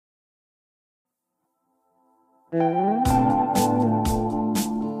I'm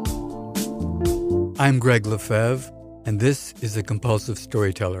Greg Lefebvre, and this is The Compulsive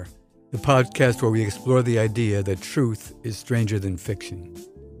Storyteller, the podcast where we explore the idea that truth is stranger than fiction.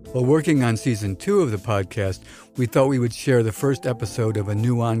 While working on Season 2 of the podcast, we thought we would share the first episode of a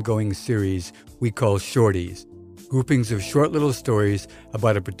new ongoing series we call Shorties, groupings of short little stories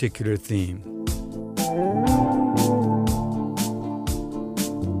about a particular theme.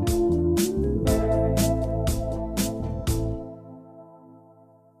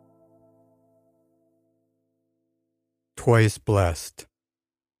 Twice Blessed.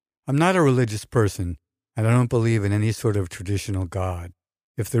 I'm not a religious person, and I don't believe in any sort of traditional God.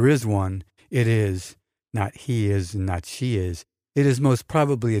 If there is one, it is, not he is and not she is, it is most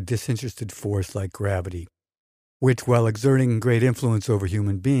probably a disinterested force like gravity, which, while exerting great influence over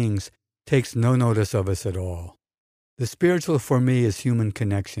human beings, takes no notice of us at all. The spiritual for me is human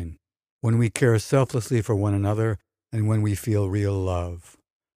connection, when we care selflessly for one another and when we feel real love.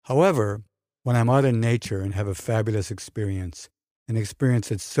 However, when I'm out in nature and have a fabulous experience, an experience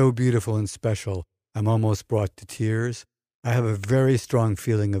that's so beautiful and special I'm almost brought to tears, I have a very strong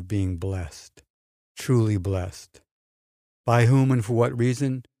feeling of being blessed, truly blessed. By whom and for what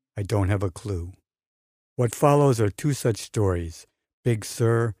reason, I don't have a clue. What follows are two such stories, Big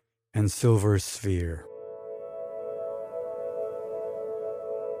Sur and Silver Sphere.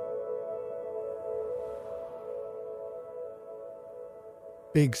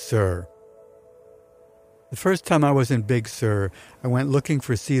 Big Sur. The first time I was in Big Sur, I went looking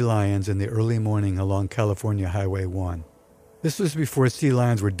for sea lions in the early morning along California Highway 1. This was before sea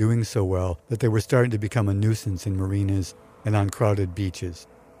lions were doing so well that they were starting to become a nuisance in marinas and on crowded beaches.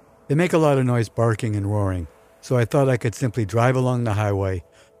 They make a lot of noise barking and roaring, so I thought I could simply drive along the highway,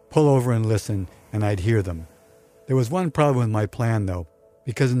 pull over and listen, and I'd hear them. There was one problem with my plan, though,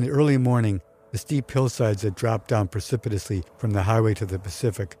 because in the early morning, the steep hillsides that drop down precipitously from the highway to the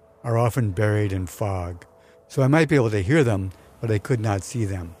Pacific are often buried in fog. So I might be able to hear them, but I could not see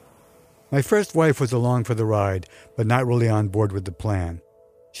them. My first wife was along for the ride, but not really on board with the plan.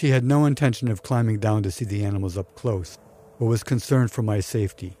 She had no intention of climbing down to see the animals up close, but was concerned for my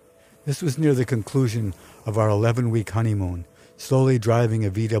safety. This was near the conclusion of our 11-week honeymoon, slowly driving a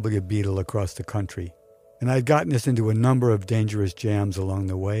VW Beetle across the country. And I'd gotten us into a number of dangerous jams along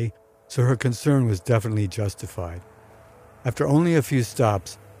the way, so her concern was definitely justified. After only a few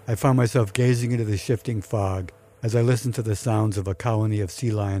stops, I found myself gazing into the shifting fog as I listened to the sounds of a colony of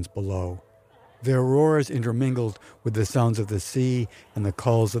sea lions below. Their roars intermingled with the sounds of the sea and the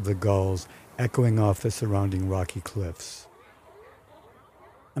calls of the gulls echoing off the surrounding rocky cliffs.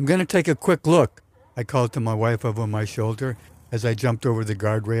 "I'm going to take a quick look," I called to my wife over my shoulder as I jumped over the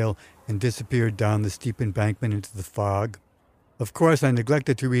guardrail and disappeared down the steep embankment into the fog. Of course, I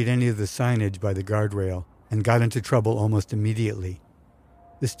neglected to read any of the signage by the guardrail and got into trouble almost immediately.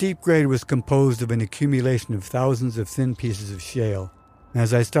 The steep grade was composed of an accumulation of thousands of thin pieces of shale, and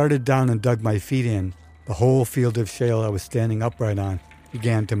as I started down and dug my feet in, the whole field of shale I was standing upright on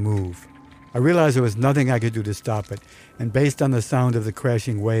began to move. I realized there was nothing I could do to stop it, and based on the sound of the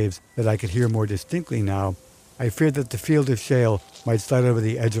crashing waves that I could hear more distinctly now, I feared that the field of shale might slide over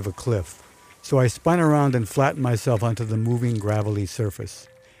the edge of a cliff. So I spun around and flattened myself onto the moving gravelly surface.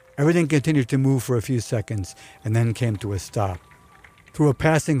 Everything continued to move for a few seconds and then came to a stop. Through a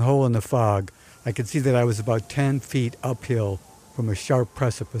passing hole in the fog, I could see that I was about 10 feet uphill from a sharp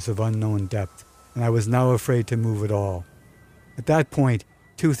precipice of unknown depth, and I was now afraid to move at all. At that point,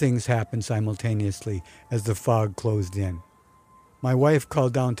 two things happened simultaneously as the fog closed in. My wife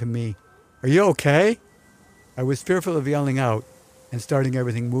called down to me, "Are you okay?" I was fearful of yelling out and starting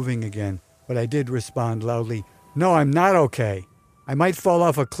everything moving again, but I did respond loudly, "No, I'm not okay. I might fall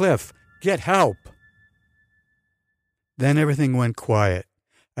off a cliff. Get help." Then everything went quiet.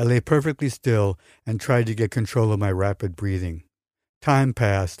 I lay perfectly still and tried to get control of my rapid breathing. Time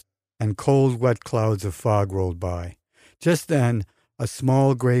passed, and cold, wet clouds of fog rolled by. Just then, a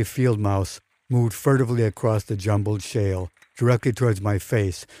small gray field mouse moved furtively across the jumbled shale, directly towards my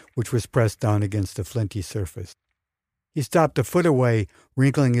face, which was pressed down against the flinty surface. He stopped a foot away,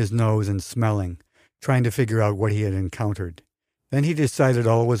 wrinkling his nose and smelling, trying to figure out what he had encountered. Then he decided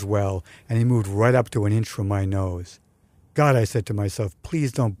all was well, and he moved right up to an inch from my nose. "God," I said to myself,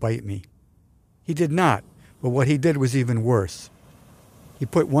 "please don't bite me." He did not, but what he did was even worse. He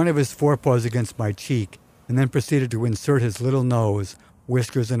put one of his forepaws against my cheek and then proceeded to insert his little nose,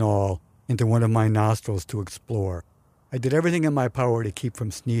 whiskers and all, into one of my nostrils to explore. I did everything in my power to keep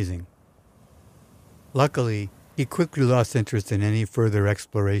from sneezing. Luckily, he quickly lost interest in any further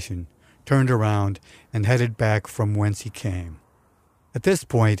exploration, turned around, and headed back from whence he came. At this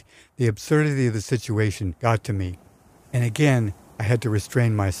point, the absurdity of the situation got to me, and again I had to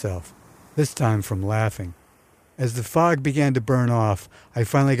restrain myself, this time from laughing. As the fog began to burn off, I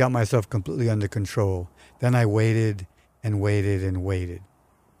finally got myself completely under control. Then I waited and waited and waited.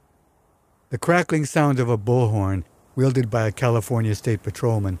 The crackling sound of a bullhorn, wielded by a California State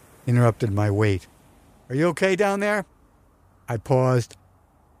Patrolman, interrupted my wait. "Are you okay down there?" I paused.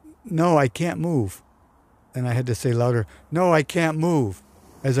 "No, I can't move." Then I had to say louder, "No, I can't move."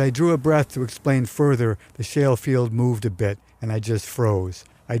 As I drew a breath to explain further, the shale field moved a bit, and I just froze.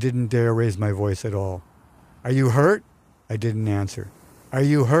 I didn't dare raise my voice at all. "Are you hurt?" I didn't answer. "Are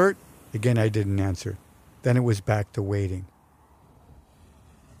you hurt?" Again, I didn't answer. Then it was back to waiting.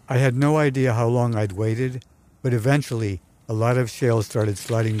 I had no idea how long I'd waited, but eventually a lot of shale started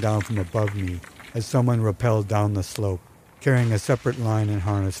sliding down from above me as someone rappelled down the slope, carrying a separate line and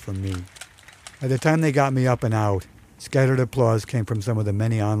harness from me. By the time they got me up and out, scattered applause came from some of the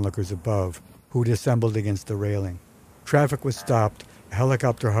many onlookers above who'd assembled against the railing. Traffic was stopped, a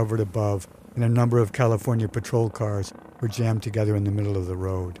helicopter hovered above, and a number of California patrol cars were jammed together in the middle of the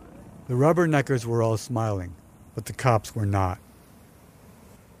road. The rubberneckers were all smiling, but the cops were not.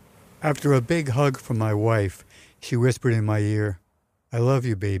 After a big hug from my wife, she whispered in my ear, "I love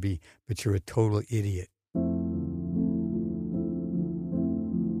you, baby, but you're a total idiot."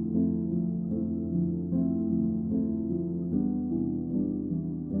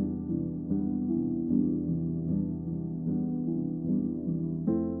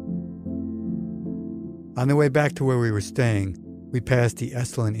 On the way back to where we were staying, we passed the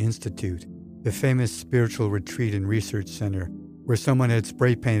Esalen Institute, the famous spiritual retreat and research center, where someone had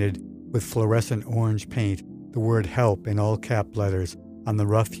spray painted with fluorescent orange paint the word "help" in all cap letters on the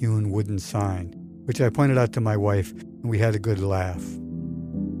rough-hewn wooden sign, which I pointed out to my wife, and we had a good laugh.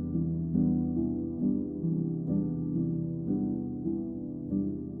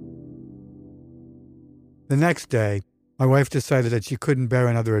 The next day, my wife decided that she couldn't bear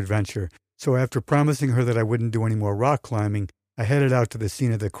another adventure, so after promising her that I wouldn't do any more rock climbing, I headed out to the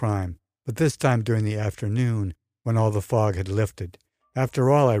scene of the crime, but this time during the afternoon, when all the fog had lifted. After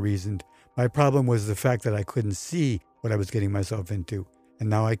all, I reasoned, my problem was the fact that I couldn't see what I was getting myself into, and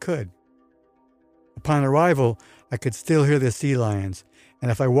now I could. Upon arrival, I could still hear the sea lions, and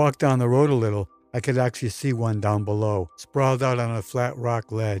if I walked down the road a little, I could actually see one down below, sprawled out on a flat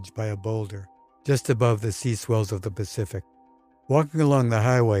rock ledge by a boulder, just above the sea swells of the Pacific. Walking along the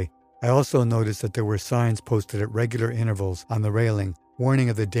highway, I also noticed that there were signs posted at regular intervals on the railing warning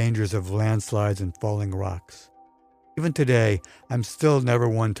of the dangers of landslides and falling rocks. Even today, I'm still never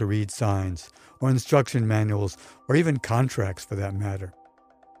one to read signs, or instruction manuals, or even contracts for that matter.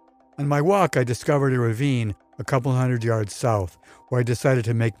 On my walk, I discovered a ravine a couple hundred yards south, where I decided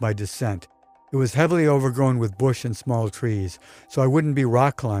to make my descent. It was heavily overgrown with bush and small trees, so I wouldn't be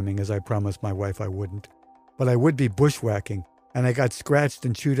rock climbing as I promised my wife I wouldn't. But I would be bushwhacking, and I got scratched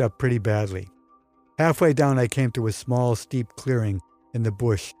and chewed up pretty badly. Halfway down, I came to a small, steep clearing in the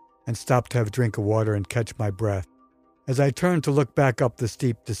bush and stopped to have a drink of water and catch my breath. As I turned to look back up the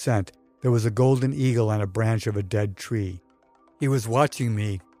steep descent, there was a golden eagle on a branch of a dead tree. He was watching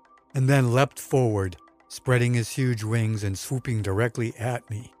me and then leapt forward, spreading his huge wings and swooping directly at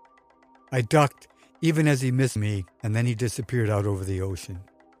me. I ducked, even as he missed me, and then he disappeared out over the ocean.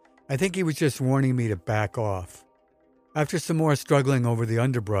 I think he was just warning me to back off. After some more struggling over the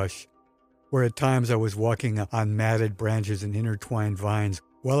underbrush, where at times I was walking on matted branches and intertwined vines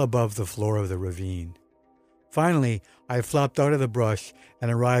well above the floor of the ravine. Finally, I flopped out of the brush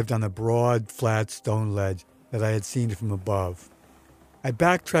and arrived on the broad, flat stone ledge that I had seen from above. I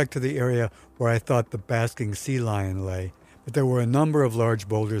backtracked to the area where I thought the basking sea lion lay, but there were a number of large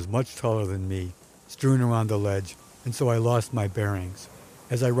boulders much taller than me, strewn around the ledge, and so I lost my bearings.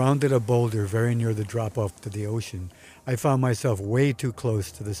 As I rounded a boulder very near the drop-off to the ocean, I found myself way too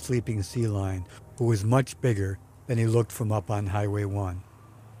close to the sleeping sea lion, who was much bigger than he looked from up on Highway 1.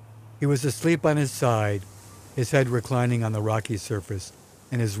 He was asleep on his side, his head reclining on the rocky surface,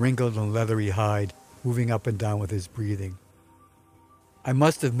 and his wrinkled and leathery hide moving up and down with his breathing. I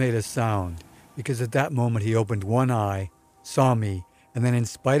must have made a sound, because at that moment he opened one eye, saw me, and then in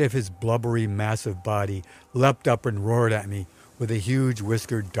spite of his blubbery, massive body, leapt up and roared at me with a huge,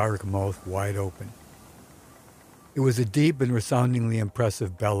 whiskered, dark mouth wide open. It was a deep and resoundingly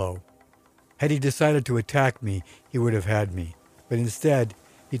impressive bellow. Had he decided to attack me, he would have had me, but instead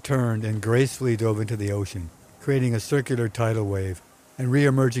he turned and gracefully dove into the ocean, creating a circular tidal wave, and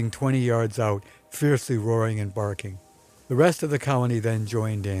re-emerging 20 yards out, fiercely roaring and barking. The rest of the colony then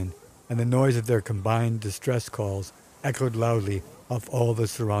joined in, and the noise of their combined distress calls echoed loudly off all the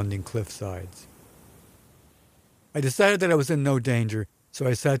surrounding cliff sides. I decided that I was in no danger, so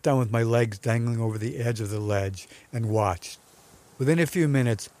I sat down with my legs dangling over the edge of the ledge and watched. Within a few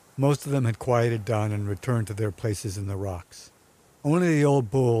minutes, most of them had quieted down and returned to their places in the rocks. Only the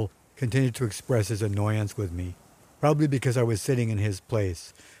old bull continued to express his annoyance with me, probably because I was sitting in his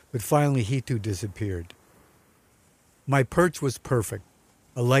place, but finally he too disappeared. My perch was perfect.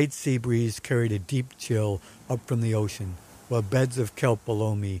 A light sea breeze carried a deep chill up from the ocean, while beds of kelp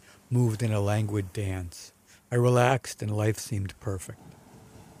below me moved in a languid dance. I relaxed and life seemed perfect.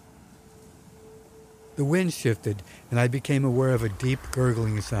 The wind shifted, and I became aware of a deep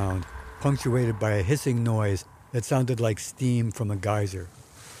gurgling sound, punctuated by a hissing noise that sounded like steam from a geyser.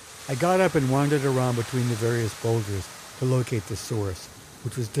 I got up and wandered around between the various boulders to locate the source,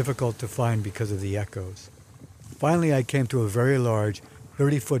 which was difficult to find because of the echoes. Finally, I came to a very large,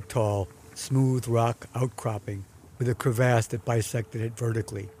 30-foot tall, smooth rock outcropping with a crevasse that bisected it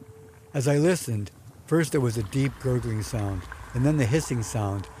vertically. As I listened, first there was a deep gurgling sound, and then the hissing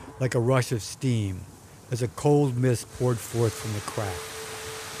sound, like a rush of steam, as a cold mist poured forth from the crack.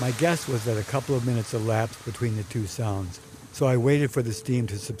 My guess was that a couple of minutes elapsed between the two sounds, so I waited for the steam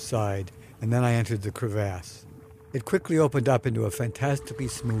to subside, and then I entered the crevasse. It quickly opened up into a fantastically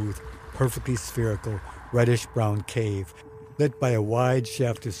smooth, perfectly spherical, reddish-brown cave, lit by a wide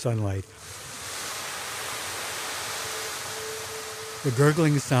shaft of sunlight. The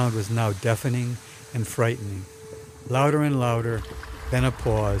gurgling sound was now deafening and frightening. Louder and louder, then a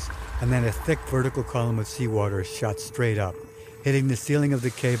pause, and then a thick vertical column of seawater shot straight up, hitting the ceiling of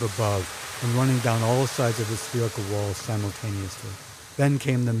the cave above and running down all sides of the spherical wall simultaneously. Then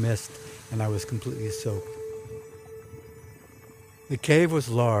came the mist, and I was completely soaked. The cave was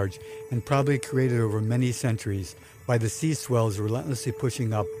large and probably created over many centuries by the sea swells relentlessly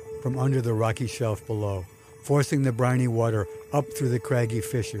pushing up from under the rocky shelf below, forcing the briny water up through the craggy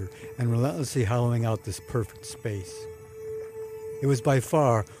fissure and relentlessly hollowing out this perfect space. It was by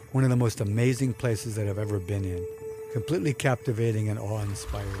far one of the most amazing places that I've ever been in, completely captivating and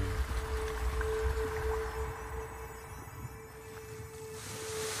awe-inspiring.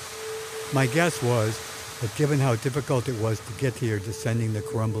 My guess was that given how difficult it was to get here descending the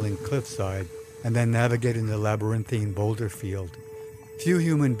crumbling cliffside and then navigating the labyrinthine boulder field, few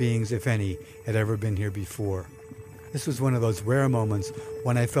human beings, if any, had ever been here before. This was one of those rare moments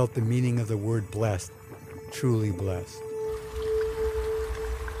when I felt the meaning of the word blessed, truly blessed.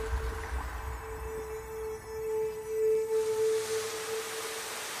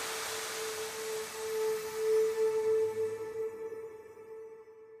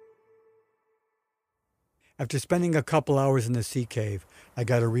 After spending a couple hours in the sea cave, I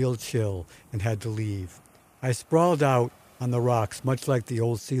got a real chill and had to leave. I sprawled out on the rocks, much like the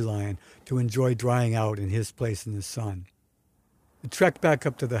old sea lion, to enjoy drying out in his place in the sun. The trek back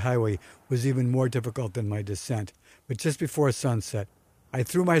up to the highway was even more difficult than my descent, but just before sunset, I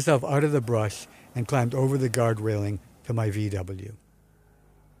threw myself out of the brush and climbed over the guard railing to my VW.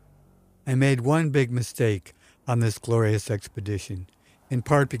 I made one big mistake on this glorious expedition, in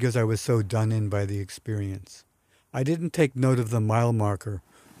part because I was so done in by the experience. I didn't take note of the mile marker,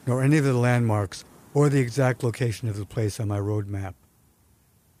 nor any of the landmarks, or the exact location of the place on my road map.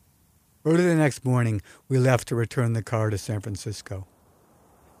 Early the next morning, we left to return the car to San Francisco.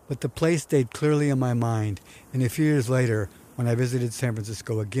 But the place stayed clearly in my mind, and a few years later, when I visited San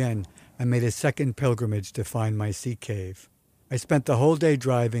Francisco again, I made a second pilgrimage to find my sea cave. I spent the whole day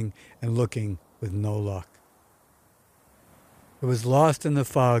driving and looking with no luck. It was lost in the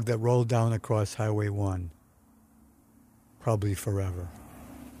fog that rolled down across Highway 1. Probably forever.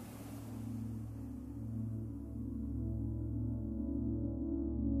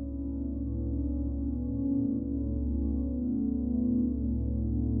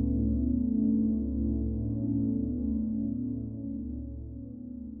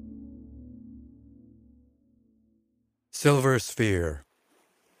 Silver Sphere.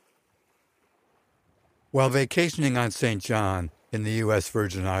 While vacationing on St. John in the U.S.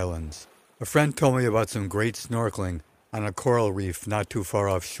 Virgin Islands, a friend told me about some great snorkeling on a coral reef not too far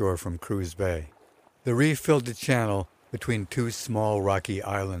offshore from Cruz Bay. The reef filled the channel between two small rocky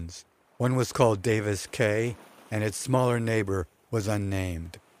islands. One was called Davis Cay, and its smaller neighbor was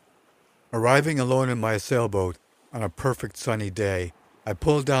unnamed. Arriving alone in my sailboat on a perfect sunny day, I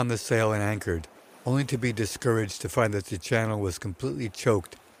pulled down the sail and anchored, only to be discouraged to find that the channel was completely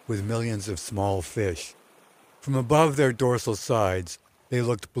choked with millions of small fish. From above their dorsal sides, they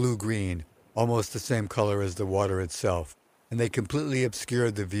looked blue-green, almost the same color as the water itself, and they completely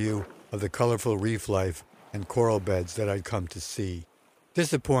obscured the view of the colorful reef life and coral beds that I'd come to see.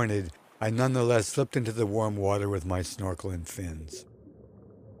 Disappointed, I nonetheless slipped into the warm water with my snorkel and fins.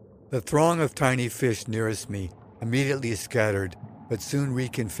 The throng of tiny fish nearest me immediately scattered, but soon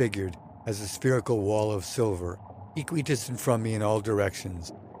reconfigured as a spherical wall of silver, equidistant from me in all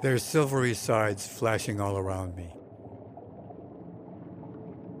directions, their silvery sides flashing all around me.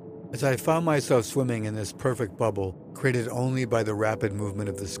 As I found myself swimming in this perfect bubble, created only by the rapid movement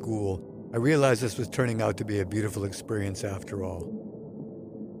of the school, I realized this was turning out to be a beautiful experience after all.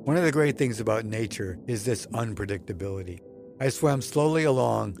 One of the great things about nature is this unpredictability. I swam slowly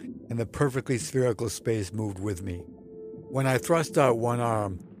along, and the perfectly spherical space moved with me. When I thrust out one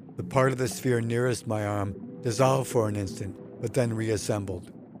arm, the part of the sphere nearest my arm dissolved for an instant, but then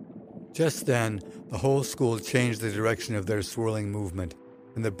reassembled. Just then, the whole school changed the direction of their swirling movement,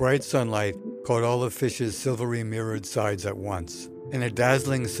 and the bright sunlight caught all the fish's silvery mirrored sides at once, and a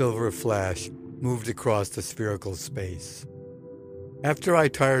dazzling silver flash moved across the spherical space. After I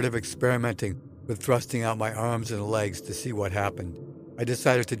tired of experimenting with thrusting out my arms and legs to see what happened, I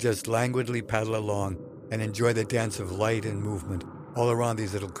decided to just languidly paddle along and enjoy the dance of light and movement all around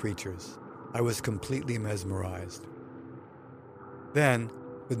these little creatures. I was completely mesmerized. Then,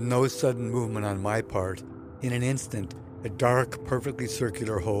 with no sudden movement on my part, in an instant, a dark, perfectly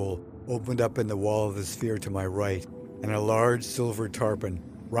circular hole opened up in the wall of the sphere to my right, and a large silver tarpon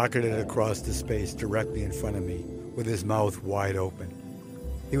rocketed across the space directly in front of me, with his mouth wide open.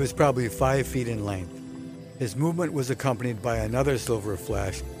 He was probably 5 feet in length. His movement was accompanied by another silver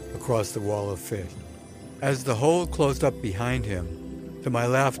flash across the wall of fish. As the hole closed up behind him, to my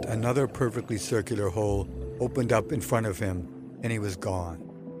left, another perfectly circular hole opened up in front of him, and he was gone.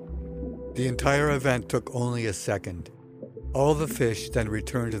 The entire event took only a second. All the fish then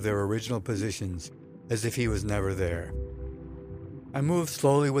returned to their original positions, as if he was never there. I moved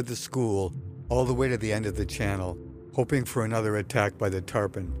slowly with the school all the way to the end of the channel, hoping for another attack by the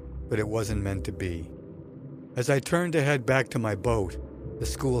tarpon, but it wasn't meant to be. As I turned to head back to my boat, the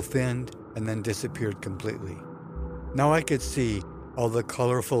school thinned and then disappeared completely. Now I could see all the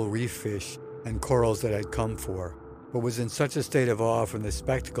colorful reef fish and corals that I'd come for, but was in such a state of awe from the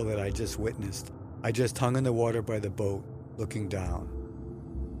spectacle that I just witnessed. I just hung in the water by the boat, looking down.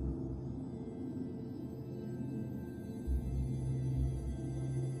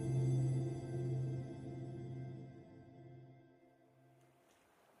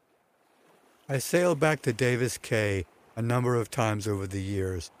 I sailed back to Davis Cay a number of times over the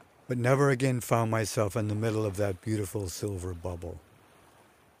years, but never again found myself in the middle of that beautiful silver bubble.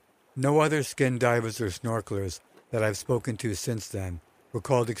 No other skin divers or snorkelers that I've spoken to since then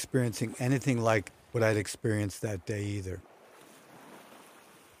recalled experiencing anything like what I'd experienced that day either.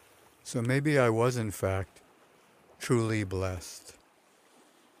 So maybe I was, in fact, truly blessed.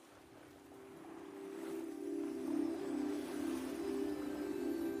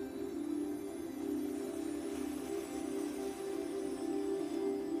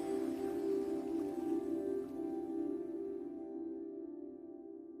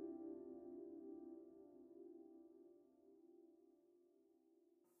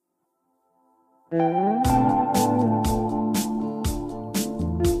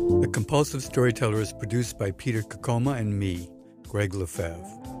 The Compulsive Storyteller is produced by Peter Kokoma and me, Greg Lefebvre.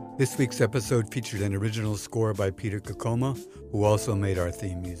 This week's episode featured an original score by Peter Kokoma, who also made our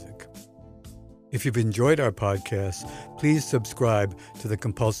theme music. If you've enjoyed our podcast, please subscribe to The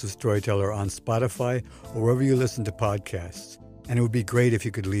Compulsive Storyteller on Spotify or wherever you listen to podcasts, and it would be great if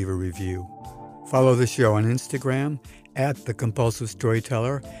you could leave a review. Follow the show on Instagram at The Compulsive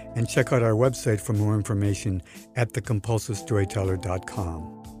Storyteller, and check out our website for more information at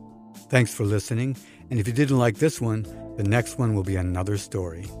thecompulsivestoryteller.com. Thanks for listening, and if you didn't like this one, the next one will be another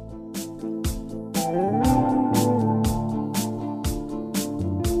story.